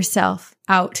 "Get yourself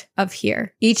out of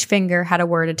here." Each finger had a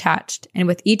word attached, and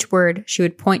with each word, she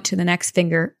would point to the next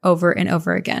finger over and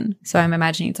over again. So I'm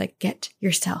imagining it's like, "Get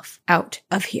yourself out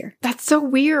of here." That's so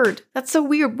weird. That's so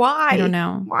weird. Why? I don't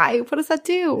know. Why? What does that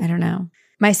do? I don't know.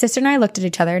 My sister and I looked at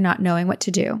each other, not knowing what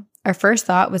to do. Our first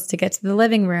thought was to get to the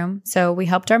living room, so we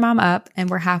helped our mom up and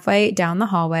were halfway down the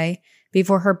hallway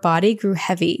before her body grew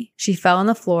heavy. She fell on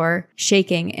the floor,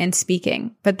 shaking and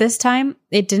speaking. But this time,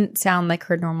 it didn't sound like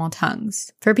her normal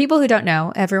tongues. For people who don't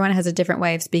know, everyone has a different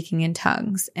way of speaking in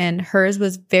tongues, and hers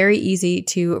was very easy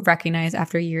to recognize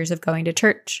after years of going to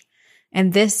church.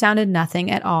 And this sounded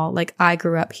nothing at all like I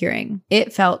grew up hearing.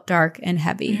 It felt dark and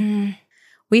heavy.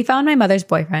 We found my mother's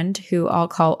boyfriend, who I'll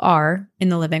call R, in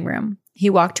the living room. He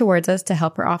walked towards us to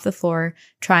help her off the floor,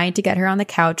 trying to get her on the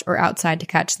couch or outside to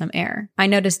catch some air. I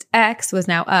noticed X was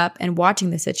now up and watching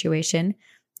the situation,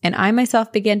 and I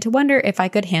myself began to wonder if I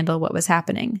could handle what was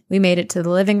happening. We made it to the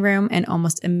living room, and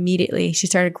almost immediately she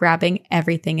started grabbing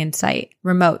everything in sight.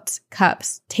 Remotes,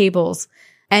 cups, tables,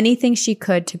 anything she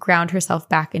could to ground herself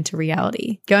back into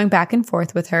reality. Going back and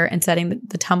forth with her and setting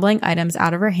the tumbling items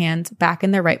out of her hands back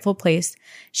in their rightful place,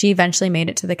 she eventually made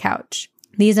it to the couch.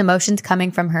 These emotions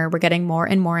coming from her were getting more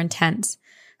and more intense.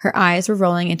 Her eyes were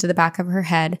rolling into the back of her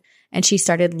head, and she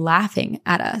started laughing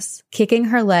at us, kicking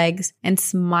her legs and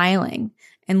smiling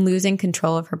and losing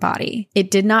control of her body.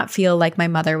 It did not feel like my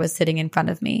mother was sitting in front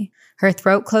of me. Her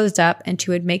throat closed up and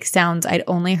she would make sounds I'd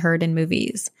only heard in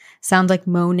movies. Sounds like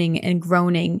moaning and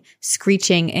groaning,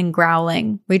 screeching and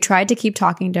growling. We tried to keep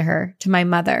talking to her, to my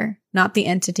mother, not the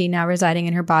entity now residing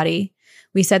in her body.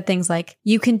 We said things like,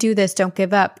 "You can do this, don't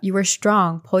give up. You are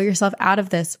strong. Pull yourself out of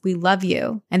this. We love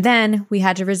you." And then we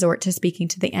had to resort to speaking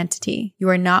to the entity. "You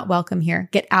are not welcome here.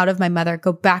 Get out of my mother.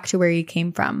 Go back to where you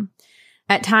came from."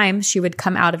 At times, she would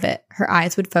come out of it. Her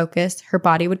eyes would focus, her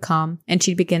body would calm, and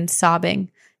she'd begin sobbing,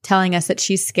 telling us that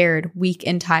she's scared, weak,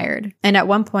 and tired. And at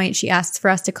one point, she asked for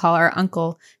us to call our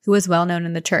uncle, who was well known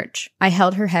in the church. I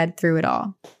held her head through it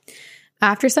all.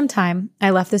 After some time,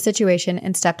 I left the situation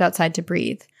and stepped outside to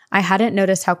breathe. I hadn't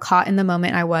noticed how caught in the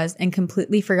moment I was and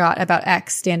completely forgot about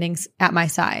X standing at my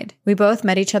side. We both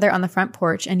met each other on the front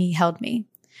porch and he held me.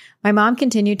 My mom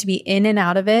continued to be in and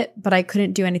out of it, but I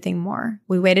couldn't do anything more.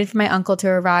 We waited for my uncle to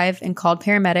arrive and called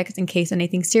paramedics in case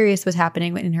anything serious was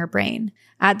happening in her brain.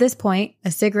 At this point,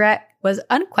 a cigarette was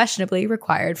unquestionably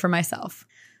required for myself.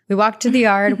 We walked to the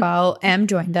yard while M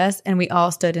joined us, and we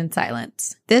all stood in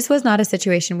silence. This was not a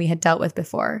situation we had dealt with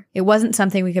before. It wasn't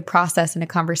something we could process in a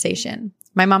conversation.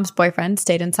 My mom's boyfriend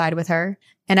stayed inside with her,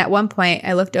 and at one point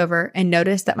I looked over and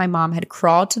noticed that my mom had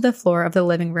crawled to the floor of the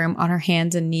living room on her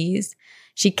hands and knees.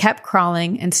 She kept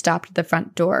crawling and stopped at the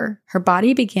front door. Her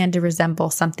body began to resemble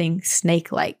something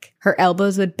snake-like. Her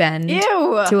elbows would bend. Ew!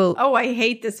 Oh, I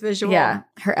hate this visual. Yeah.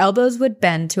 Her elbows would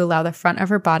bend to allow the front of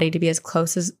her body to be as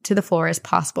close to the floor as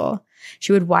possible.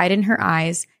 She would widen her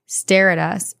eyes, stare at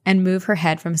us, and move her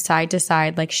head from side to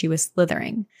side like she was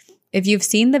slithering. If you've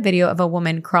seen the video of a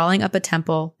woman crawling up a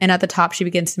temple and at the top she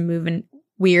begins to move and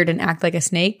weird and act like a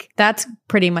snake, that's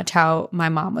pretty much how my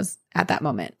mom was at that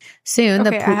moment. Soon,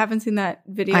 I haven't seen that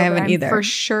video. I haven't either. For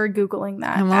sure Googling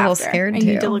that. I'm a little scared too.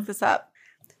 I need to look this up.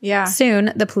 Yeah.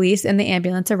 Soon, the police and the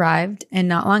ambulance arrived, and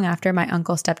not long after, my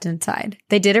uncle stepped inside.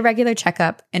 They did a regular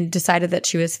checkup and decided that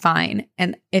she was fine,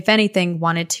 and if anything,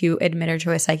 wanted to admit her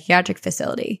to a psychiatric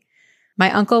facility.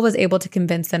 My uncle was able to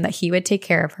convince them that he would take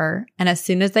care of her, and as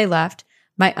soon as they left,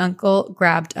 my uncle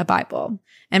grabbed a Bible.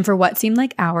 And for what seemed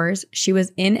like hours, she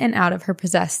was in and out of her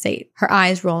possessed state, her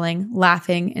eyes rolling,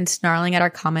 laughing, and snarling at our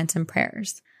comments and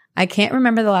prayers. I can't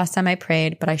remember the last time I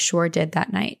prayed, but I sure did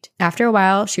that night. After a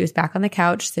while, she was back on the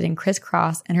couch, sitting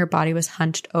crisscross, and her body was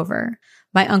hunched over.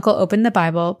 My uncle opened the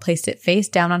Bible, placed it face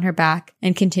down on her back,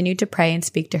 and continued to pray and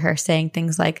speak to her, saying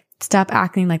things like, "Stop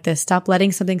acting like this. Stop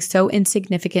letting something so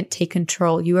insignificant take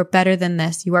control. You are better than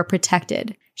this. You are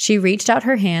protected." She reached out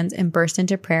her hands and burst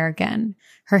into prayer again.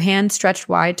 Her hands stretched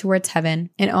wide towards heaven,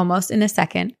 and almost in a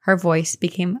second, her voice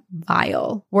became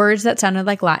vile. Words that sounded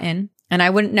like Latin, and I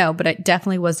wouldn't know, but it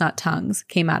definitely was not tongues,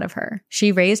 came out of her.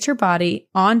 She raised her body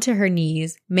onto her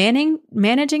knees,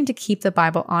 managing to keep the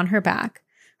Bible on her back.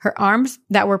 Her arms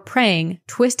that were praying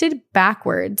twisted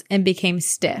backwards and became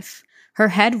stiff. Her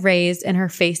head raised and her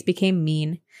face became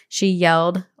mean. She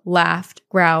yelled, laughed,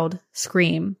 growled,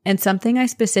 screamed. And something I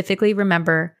specifically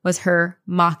remember was her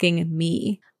mocking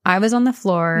me. I was on the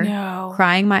floor,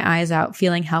 crying my eyes out,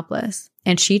 feeling helpless.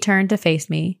 And she turned to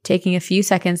face me, taking a few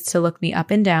seconds to look me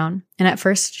up and down. And at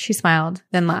first she smiled,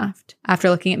 then laughed. After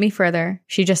looking at me further,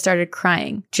 she just started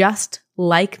crying, just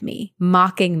like me,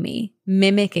 mocking me,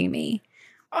 mimicking me.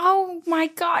 Oh my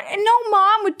God. And no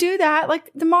mom would do that.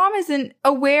 Like, the mom isn't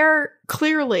aware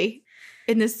clearly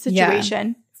in this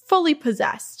situation, fully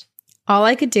possessed. All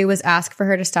I could do was ask for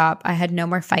her to stop. I had no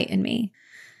more fight in me.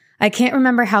 I can't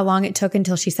remember how long it took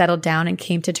until she settled down and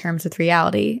came to terms with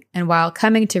reality. And while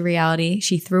coming to reality,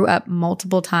 she threw up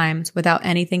multiple times without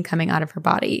anything coming out of her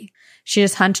body. She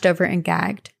just hunched over and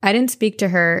gagged. I didn't speak to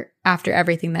her after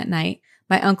everything that night.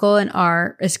 My uncle and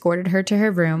R escorted her to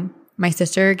her room. My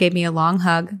sister gave me a long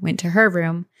hug, went to her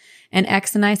room, and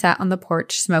X and I sat on the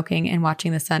porch smoking and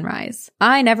watching the sunrise.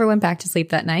 I never went back to sleep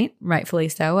that night, rightfully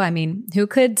so. I mean, who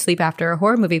could sleep after a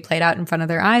horror movie played out in front of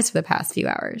their eyes for the past few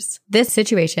hours? This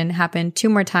situation happened 2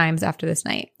 more times after this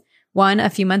night. One a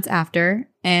few months after,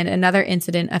 and another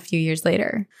incident a few years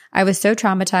later. I was so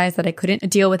traumatized that I couldn't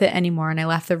deal with it anymore, and I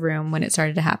left the room when it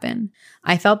started to happen.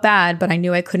 I felt bad, but I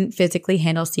knew I couldn't physically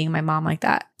handle seeing my mom like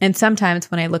that. And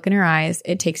sometimes when I look in her eyes,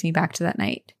 it takes me back to that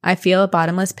night. I feel a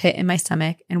bottomless pit in my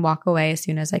stomach and walk away as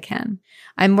soon as I can.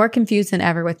 I'm more confused than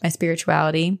ever with my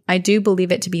spirituality. I do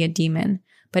believe it to be a demon.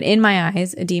 But in my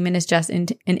eyes, a demon is just an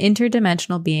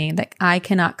interdimensional being that I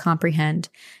cannot comprehend,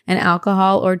 and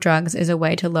alcohol or drugs is a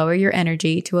way to lower your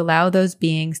energy to allow those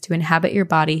beings to inhabit your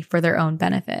body for their own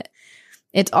benefit.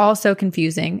 It's all so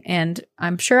confusing, and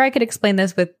I'm sure I could explain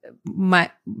this with my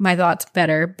thoughts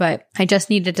better, but I just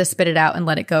needed to spit it out and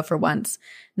let it go for once.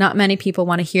 Not many people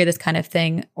want to hear this kind of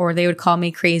thing, or they would call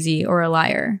me crazy or a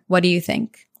liar. What do you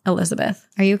think? Elizabeth,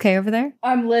 are you okay over there?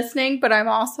 I'm listening, but I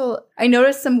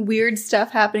noticed some weird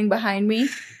stuff happening behind me.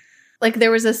 Like,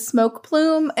 there was a smoke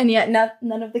plume, and yet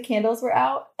none of the candles were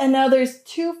out. And now there's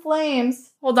 2 flames.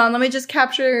 Hold on, let me just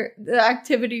capture the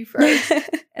activity first,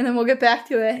 and then we'll get back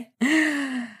to it.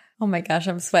 Oh my gosh,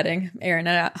 I'm sweating. Aaron,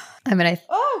 what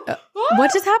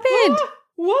just happened?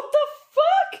 What the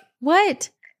fuck? What?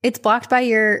 It's blocked by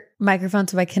your microphone,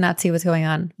 so I cannot see what's going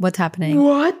on. What's happening?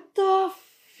 What the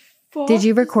fuck? Did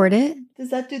you record it?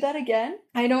 Does that do that again?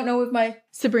 I don't know if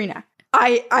Sabrina.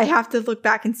 I have to look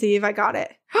back and see if I got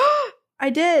it. I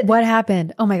did. What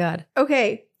happened? Oh my God.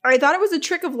 Okay. I thought it was a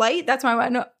trick of light. That's why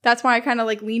I kind of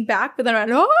like leaned back, but then I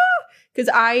went, because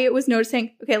I was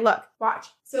noticing. Okay, look, watch.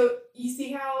 So you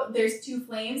see how there's 2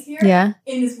 flames here? Yeah.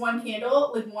 In this one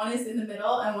candle, like one is in the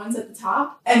middle and one's at the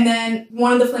top. And then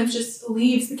one of the flames just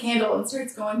leaves the candle and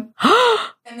starts going.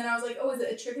 And then I was like, oh, is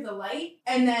it a trick of the light?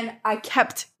 And then I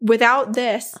kept, without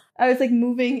this, I was like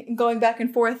moving and going back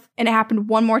and forth. And it happened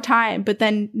one more time, but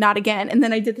then not again. And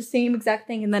then I did the same exact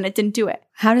thing and then it didn't do it.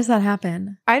 How does that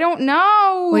happen? I don't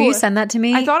know. Will you send that to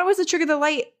me? I thought it was a trick of the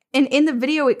light. And in the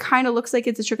video, it kind of looks like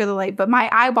it's a trick of the light, but my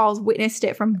eyeballs witnessed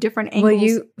it from different angles. Will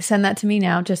you send that to me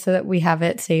now just so that we have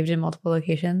it saved in multiple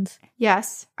locations?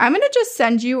 Yes. I'm going to just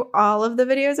send you all of the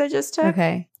videos I just took.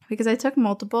 Okay. Because I took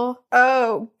multiple.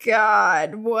 Oh,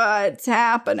 God. What's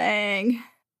happening?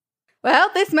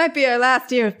 Well, this might be our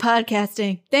last year of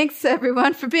podcasting. Thanks,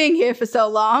 everyone, for being here for so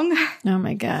long. Oh,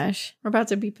 my gosh. We're about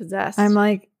to be possessed. I'm,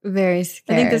 like, very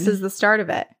scared. I think this is the start of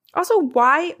it. Also,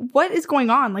 what is going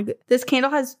on? Like, this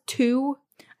candle has two...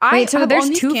 Wait, so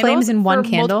there's two flames in one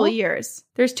candle? Multiple years.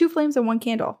 There's two flames in one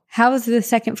candle. How is the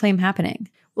second flame happening?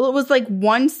 Well, it was like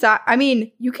one side. I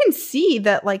mean, you can see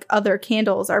that like other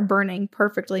candles are burning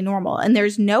perfectly normal, and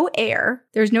there's no air.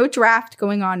 There's no draft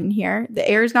going on in here. The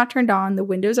air is not turned on. The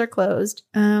windows are closed.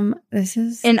 And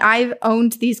I've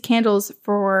owned these candles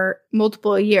for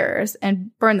multiple years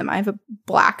and burned them. I have a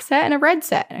black set and a red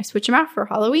set, and I switch them out for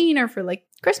Halloween or for like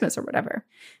Christmas or whatever.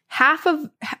 Half of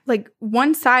like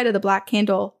one side of the black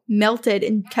candle melted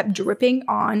and kept dripping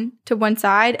on to one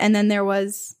side, and then there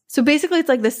was... So basically, it's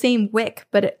like the same wick,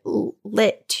 but it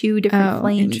lit two different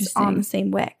flames on the same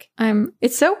wick.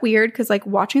 It's so weird because, like,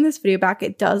 watching this video back,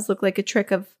 it does look like a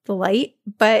trick of the light,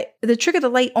 but the trick of the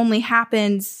light only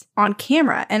happens on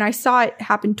camera, and I saw it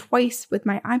happen twice with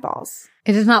my eyeballs.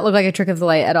 It does not look like a trick of the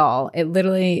light at all. It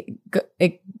literally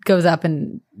it goes up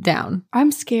and down.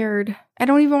 I'm scared. I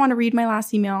don't even want to read my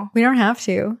last email. We don't have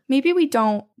to. Maybe we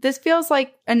don't. This feels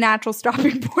like a natural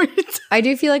stopping point. I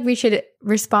do feel like we should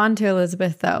respond to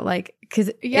Elizabeth, though, like, because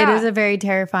it is a very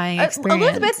terrifying experience.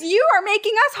 Elizabeth, you are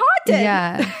making us haunted.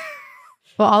 Yeah.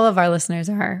 Well, all of our listeners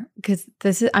are, because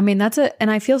this is, I mean,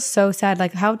 and I feel so sad,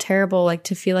 like how terrible, like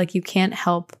to feel like you can't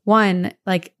help. One,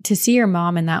 like to see your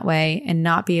mom in that way and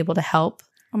not be able to help.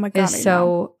 Oh my God. Is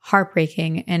so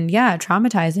heartbreaking and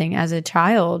traumatizing as a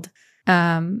child. So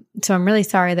I'm really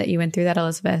sorry that you went through that,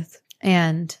 Elizabeth.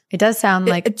 And it does sound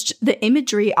like it's the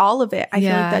imagery, all of it. I feel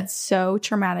like that's so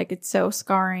traumatic. It's so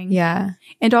scarring. Yeah.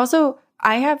 And also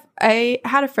I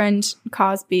had a friend,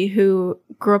 Cosby, who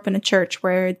grew up in a church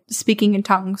where speaking in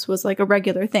tongues was like a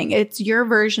regular thing. It's your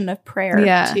version of prayer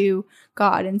to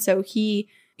God. And so he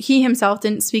himself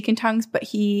didn't speak in tongues, but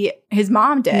his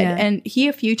mom did. Yeah. And he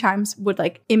a few times would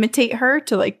like imitate her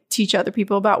to like teach other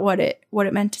people about what it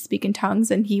meant to speak in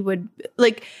tongues. And he would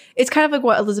like, it's kind of like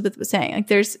what Elizabeth was saying. Like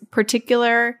there's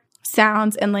particular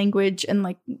sounds and language and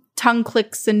like tongue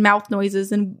clicks and mouth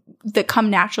noises and that come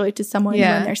naturally to someone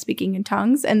when they're speaking in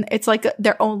tongues. And it's like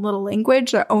their own little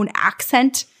language, their own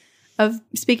accent of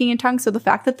speaking in tongues. So the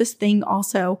fact that this thing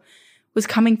also was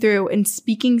coming through and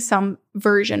speaking some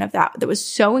version of that was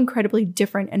so incredibly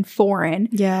different and foreign.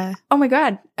 Yeah. Oh my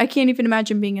God. I can't even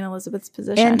imagine being in Elizabeth's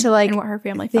position and to like and what her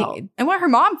family felt and what her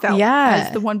mom felt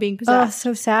as the one being possessed.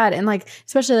 Oh, so sad. And like,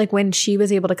 especially like when she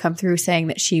was able to come through saying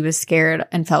that she was scared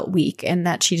and felt weak and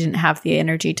that she didn't have the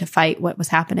energy to fight what was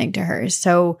happening to her.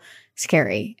 So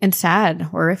scary and sad,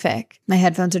 horrific. My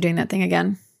headphones are doing that thing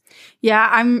again. Yeah,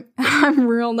 I'm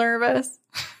real nervous.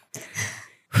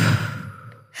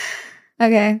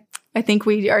 Okay. I think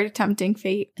we are tempting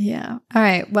fate. Yeah. All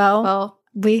right. Well,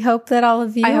 we hope that all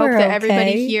of you I hope that okay.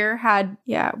 everybody here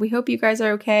we hope you guys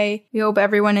are okay. We hope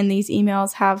everyone in these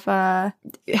emails have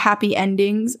happy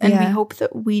endings, and we hope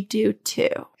that we do too.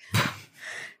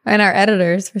 And our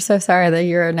editors, we're so sorry that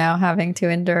you're now having to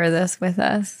endure this with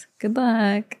us. Good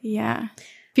luck. Yeah.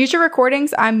 Future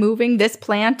recordings, I'm moving this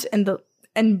plant and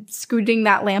scooting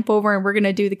that lamp over, and we're going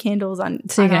to do the candles on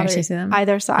so you can actually see them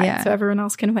either side, so everyone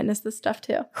else can witness this stuff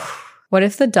too. What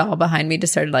if the doll behind me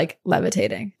just started like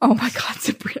levitating? Oh my God,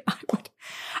 Sabrina,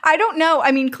 I don't know.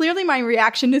 I mean, clearly my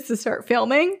reaction is to start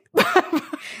filming.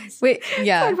 Wait,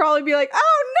 yeah. I'd probably be like,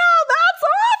 oh no, that's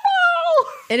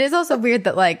awful. It is also weird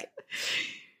that like,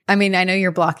 I mean, I know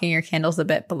you're blocking your candles a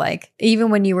bit, but like even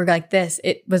when you were like this,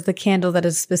 it was the candle that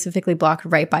is specifically blocked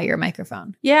right by your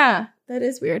microphone. Yeah, that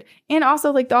is weird. And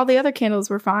also like all the other candles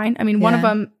were fine. I mean, one of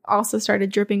them also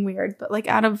started dripping weird, but like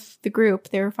out of the group,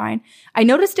 they were fine. I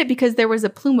noticed it because there was a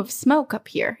plume of smoke up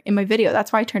here in my video.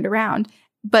 That's why I turned around.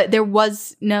 But there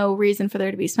was no reason for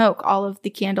there to be smoke. All of the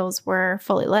candles were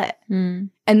fully lit. And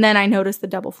then I noticed the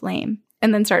double flame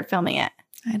and then started filming it.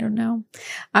 I don't know.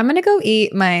 I'm going to go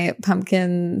eat my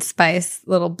pumpkin spice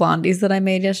little blondies that I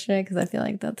made yesterday because I feel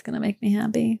like that's going to make me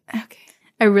happy. Okay.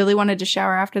 I really wanted to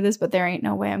shower after this, but there ain't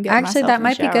no way I'm getting Actually, that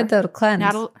might be good though to cleanse.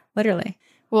 Literally.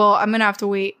 Well, I'm going to have to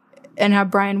wait and have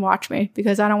Brian watch me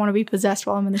because I don't want to be possessed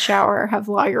while I'm in the shower or have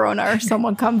La Llorona or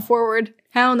someone come forward.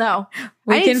 Hell no.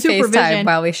 We can FaceTime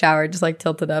while we shower, just like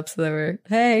tilted up so that we're,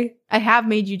 hey. I have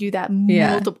made you do that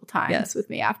multiple times with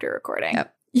me after recording.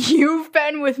 Yep. You've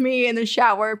been with me in the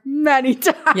shower many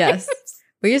times. Yes.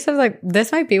 We just have like,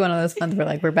 this might be one of those months where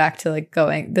like we're back to like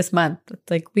going this month.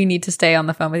 Like we need to stay on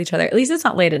the phone with each other. At least it's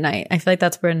not late at night. I feel like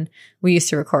that's when we used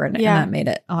to record and that made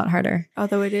it a lot harder.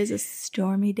 Although it is a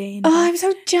stormy day. I'm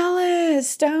so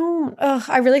jealous. Don't. Oh,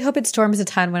 I really hope it storms a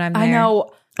ton when I'm there. I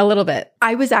know. A little bit.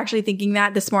 I was actually thinking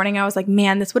that this morning. I was like,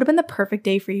 man, this would have been the perfect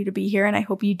day for you to be here. And I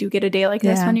hope you do get a day like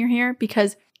this when you're here,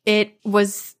 because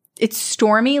it's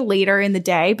stormy later in the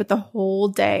day, but the whole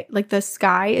day, like the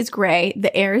sky is gray,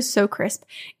 the air is so crisp,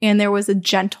 and there was a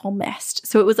gentle mist.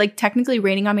 So it was like technically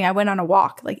raining on me. I went on a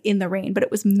walk like in the rain, but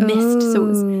it was mist. Ooh. So it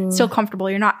was still comfortable.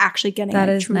 You're not actually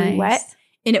getting truly wet.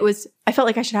 And I felt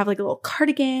like I should have like a little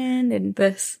cardigan and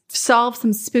solve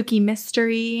some spooky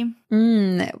mystery.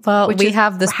 Well, we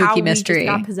have the spooky mystery. We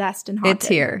just got possessed and haunted. It's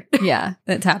here. Yeah,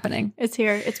 it's happening. It's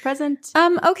here. It's present.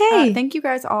 Okay. Thank you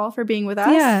guys all for being with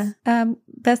us. Yeah.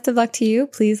 Best of luck to you.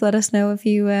 Please let us know if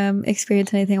you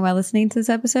experienced anything while listening to this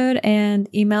episode, and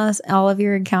email us all of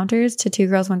your encounters to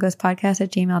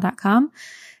twogirlsoneghostpodcast@gmail.com.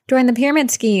 Join the pyramid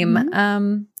scheme.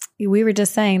 Mm-hmm. We were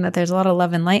just saying that there's a lot of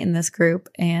love and light in this group,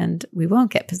 and we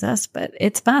won't get possessed, but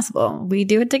it's possible. We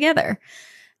do it together.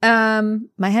 My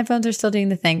headphones are still doing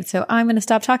the thing, so I'm going to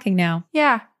stop talking now.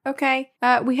 Yeah. Okay.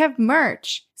 We have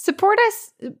merch. Support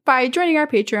us by joining our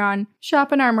Patreon,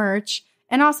 shopping our merch,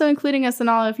 and also including us in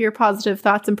all of your positive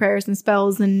thoughts and prayers and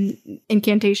spells and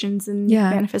incantations and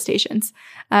manifestations,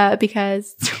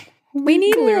 because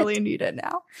we clearly need it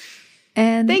now.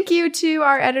 And thank you to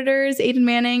our editors, Aiden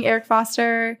Manning, Eric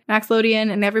Foster, Max Lodian,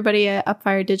 and everybody at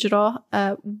Upfire Digital.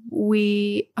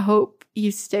 We hope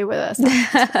you stay with us.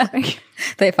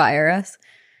 They fire us.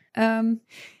 Okay.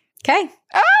 Oh,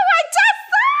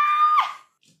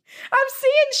 I'm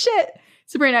seeing shit.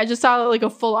 Sabrina, I just saw like a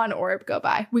full-on orb go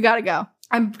by. We gotta go.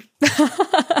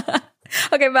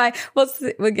 Okay, bye.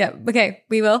 Okay,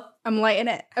 we will. I'm lighting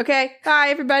it. Okay, bye,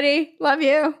 everybody. Love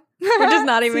you. We're just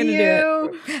not even going to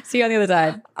do it. See you on the other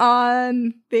side.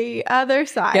 On the other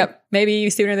side. Yep. Maybe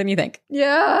sooner than you think.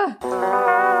 Yeah.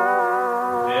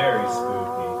 Very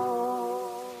spooky.